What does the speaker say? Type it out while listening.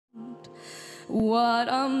what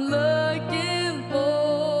I'm looking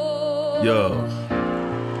for. Yo,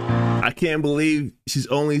 I can't believe she's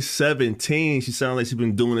only 17. She sounds like she's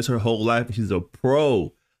been doing this her whole life and she's a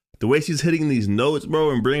pro. The way she's hitting these notes,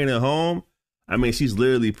 bro, and bringing it home, I mean, she's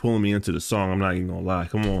literally pulling me into the song. I'm not even gonna lie.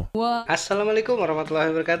 Come on. Assalamualaikum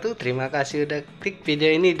warahmatullahi wabarakatuh. Terima kasih udah klik video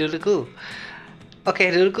ini duluku. Oke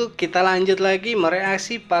duluku, kita lanjut lagi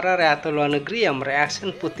mereaksi para kreator luar negeri yang mereaksi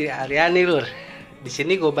Putri Ariani lur. Di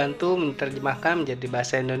sini gue bantu menerjemahkan menjadi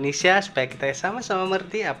bahasa Indonesia supaya kita sama-sama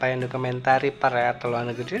mengerti apa yang dikomentari para kreator luar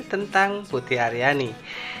negeri tentang Putri Ariani.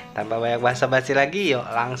 Tanpa banyak basa-basi lagi, yuk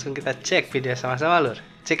langsung kita cek video sama-sama lur.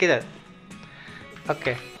 Check it out.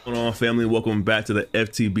 Okay. What's going on, family? Welcome back to the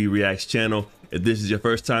FTB Reacts channel. If this is your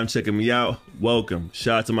first time checking me out, welcome.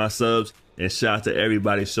 Shout out to my subs and shout out to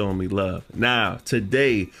everybody showing me love. Now,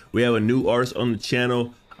 today we have a new artist on the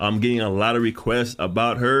channel. I'm getting a lot of requests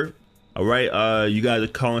about her. All right, you guys are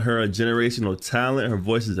calling her a generational talent. Her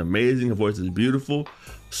voice is amazing. Her voice is beautiful.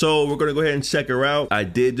 So we're gonna go ahead and check her out. I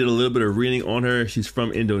did a little bit of reading on her. She's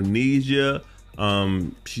from Indonesia.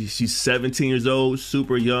 She's 17 years old,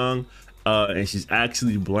 super young. And she's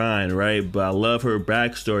actually blind, right? But I love her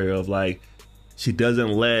backstory of like, she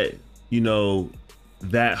doesn't let, you know,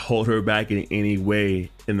 that hold her back in any way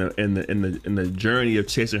in the journey of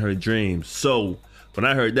chasing her dreams. So when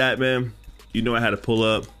I heard that, man, you know I had to pull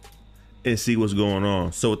up and see what's going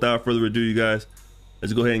on. So without further ado, you guys,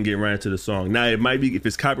 let's go ahead and get right into the song. Now it might be, if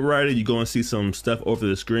it's copyrighted, you're going to see some stuff over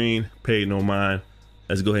the screen. Pay no mind.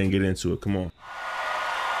 Let's go ahead and get into it. Come on.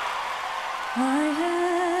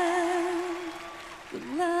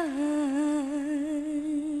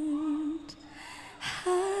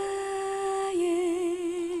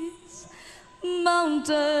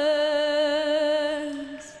 Mountains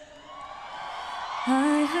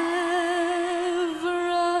I have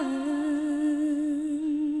run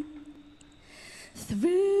through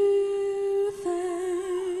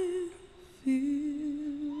the fields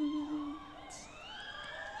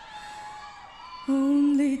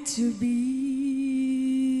only to be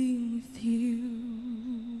with you,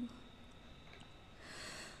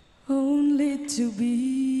 only to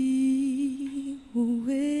be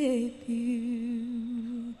with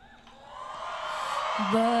you.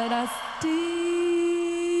 But I still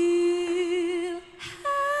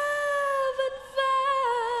haven't found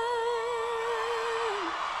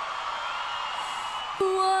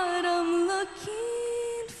what I'm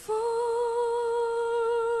looking for.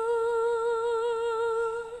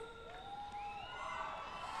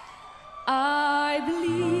 I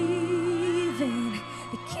believe in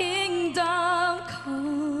the kingdom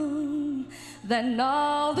come, then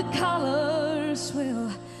all the colors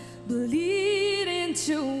will bleed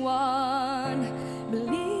into one,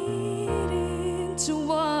 bleed into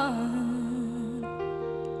one.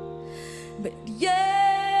 But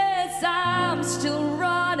yes, I'm still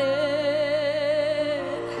running.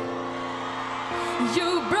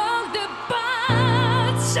 You broke the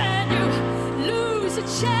bonds and you lose a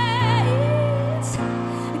chance.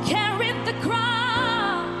 Carry the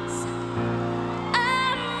cross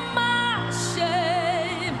and my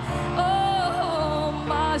shame, oh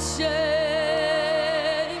my shame.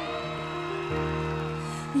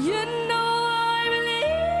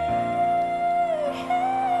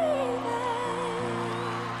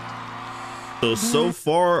 So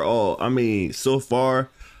far, so far,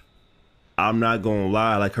 I'm not gonna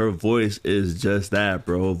lie, like her voice is just that,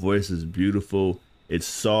 bro. Her voice is beautiful. It's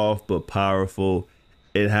soft but powerful.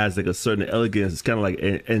 It has like a certain elegance. It's kind of like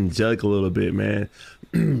angelic a little bit, man.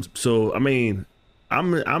 So I mean,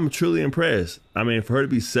 I'm truly impressed. I mean, for her to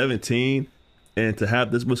be 17 and to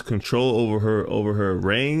have this much control over her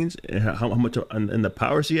range and how much and the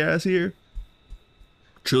power she has here,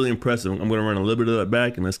 truly impressive. I'm gonna run a little bit of that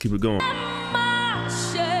back and let's keep it going.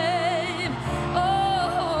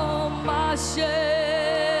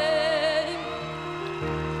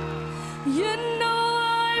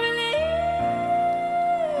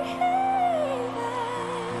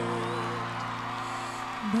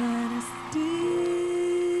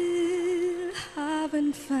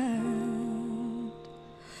 Found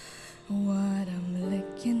what I'm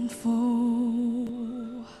looking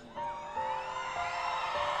for,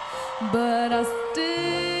 but I still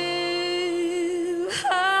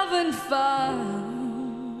haven't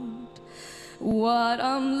found what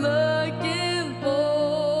I'm looking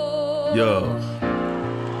for. Yo,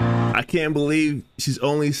 I can't believe she's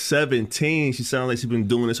only 17. She sounds like she's been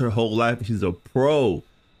doing this her whole life and she's a pro.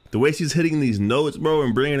 The way she's hitting these notes, bro,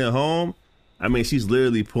 and bringing it home, I mean, she's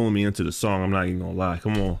literally pulling me into the song. I'm not even gonna lie.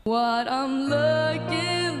 Come on. What I'm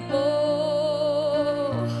looking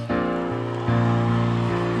for,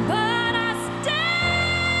 but I still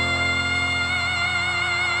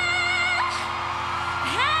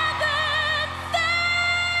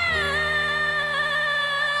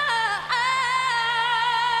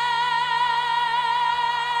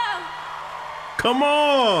Come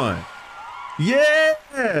on.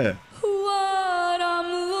 Yeah. What I'm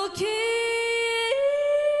looking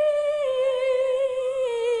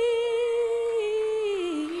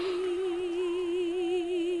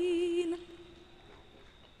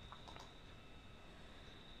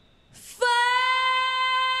for.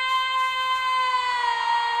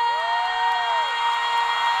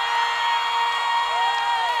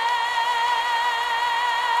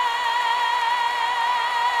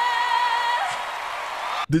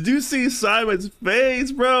 Did you see Simon's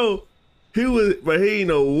face, bro? He didn't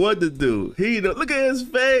know what to do. Look at his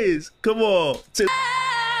face. Come on.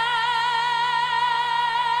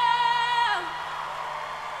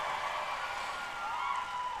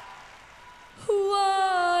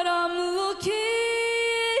 What I'm looking.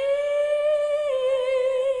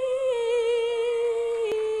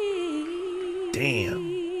 Damn.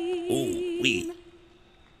 Ooh, wee.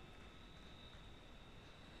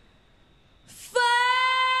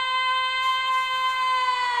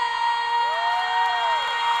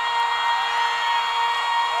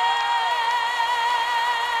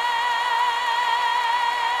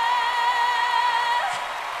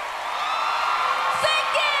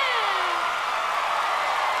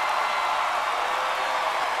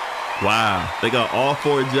 Wow, they got all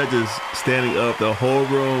 4 judges standing up. The whole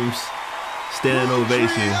room's standing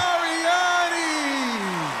ovation.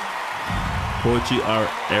 Putri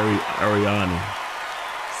Ariani.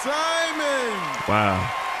 Simon. Wow.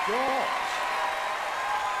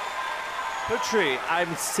 Putri,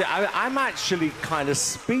 I'm actually kind of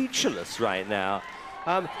speechless right now.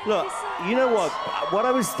 Look, you know what? What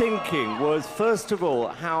I was thinking was, first of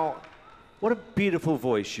all, what a beautiful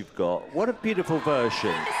voice you've got. What a beautiful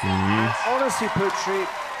version. Honestly, Putri,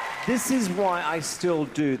 this is why I still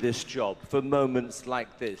do this job, for moments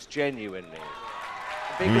like this, genuinely.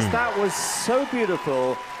 Because that was so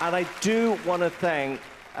beautiful, and I do want to thank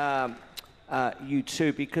you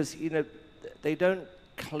too, because, you know, they don't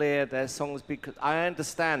clear their songs, because I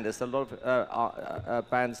understand there's a lot of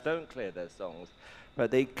bands don't clear their songs, but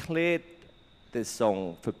they cleared this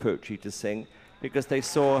song for Putri to sing because they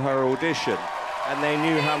saw her audition and they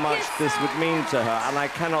knew how much this would mean to her, and I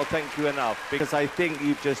cannot thank you enough, because I think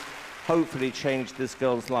you've just hopefully changed this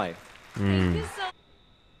girl's life. Thank you so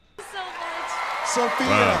much. Sophia.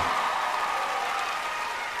 Wow.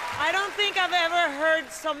 I don't think I've ever heard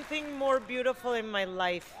something more beautiful in my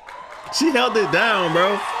life. She held it down,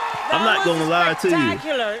 bro. I'm not gonna lie to you.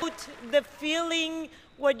 Spectacular. The feeling,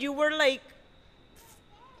 what you were like,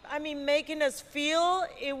 I mean, making us feel,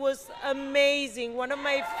 it was amazing. One of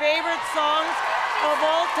my favorite songs of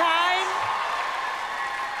all time.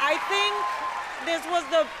 I think this was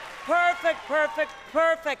the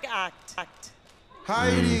perfect act.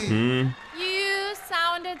 Heidi. You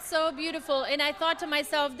sounded so beautiful, and I thought to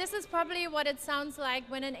myself, this is probably what it sounds like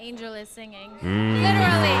when an angel is singing.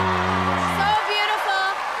 Literally. So beautiful.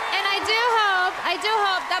 And I do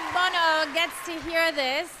hope that Bono gets to hear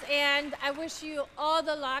this, and I wish you all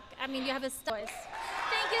the luck. I mean, you have a star voice.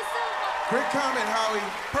 Thank you so much. Quick comment, Howie.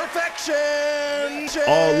 Perfection!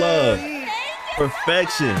 All love.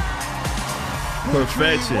 Perfection.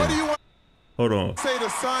 Perfection. What do you want Hold on. to say to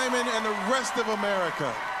Simon and the rest of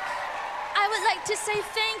America? I would like to say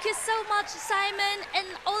thank you so much, Simon, and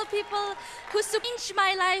all the people who changed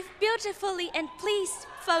my life beautifully, and please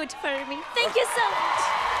vote for me. Thank you so much.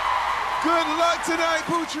 Good luck tonight,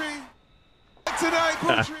 Putri.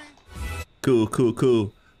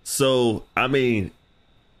 Cool. So, I mean,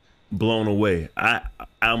 blown away.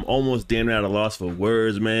 I'm almost damn near at a loss for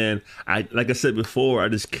words, man. Like I said before, I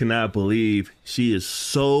just cannot believe she is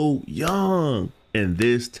so young and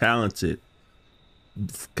this talented.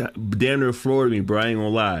 Damn near floored me, bro. I ain't gonna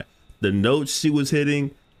lie. The notes she was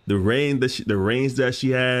hitting, the range that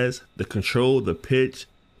she has, the control, the pitch,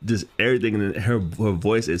 just everything in her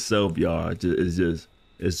voice itself, y'all.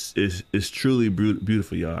 It's truly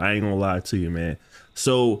beautiful, y'all. I ain't gonna lie to you, man.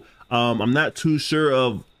 So I'm not too sure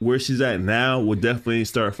of where she's at now. We'll definitely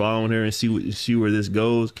start following her and see where this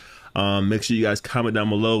goes. Make sure you guys comment down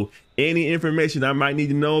below any information I might need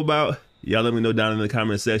to know about. Y'all let me know down in the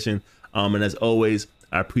comment section. And as always,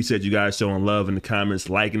 I appreciate you guys showing love in the comments,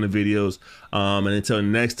 liking the videos. And until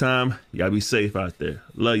next time, y'all be safe out there.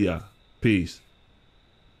 Love y'all. Peace.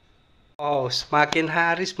 Oh, semakin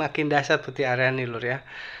hari semakin dahsyat Putri Ariani, lur ya.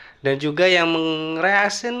 Dan juga yang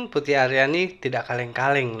mereaksikan Putri Ariani tidak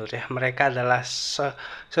kaleng-kaleng, lur ya. Mereka adalah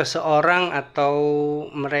seseorang, atau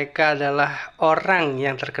mereka adalah orang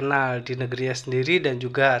yang terkenal di negerinya sendiri dan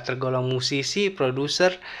juga tergolong musisi,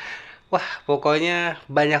 produser. Wah, pokoknya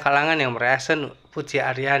banyak kalangan yang mereaksikan Putri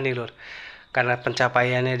Ariani, lur. Karena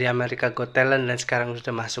pencapaiannya di Amerika Got Talent dan sekarang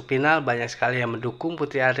sudah masuk final, banyak sekali yang mendukung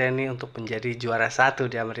Putri Ariani untuk menjadi juara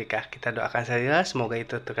 1 di Amerika. Kita doakan saja semoga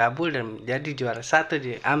itu terkabul dan menjadi juara 1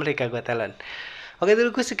 di Amerika Got Talent. Oke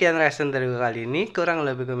duluku, sekian reaction dari gue kali ini. Kurang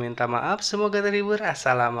lebih gue minta maaf. Semoga terhibur.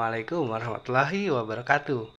 Assalamualaikum warahmatullahi wabarakatuh.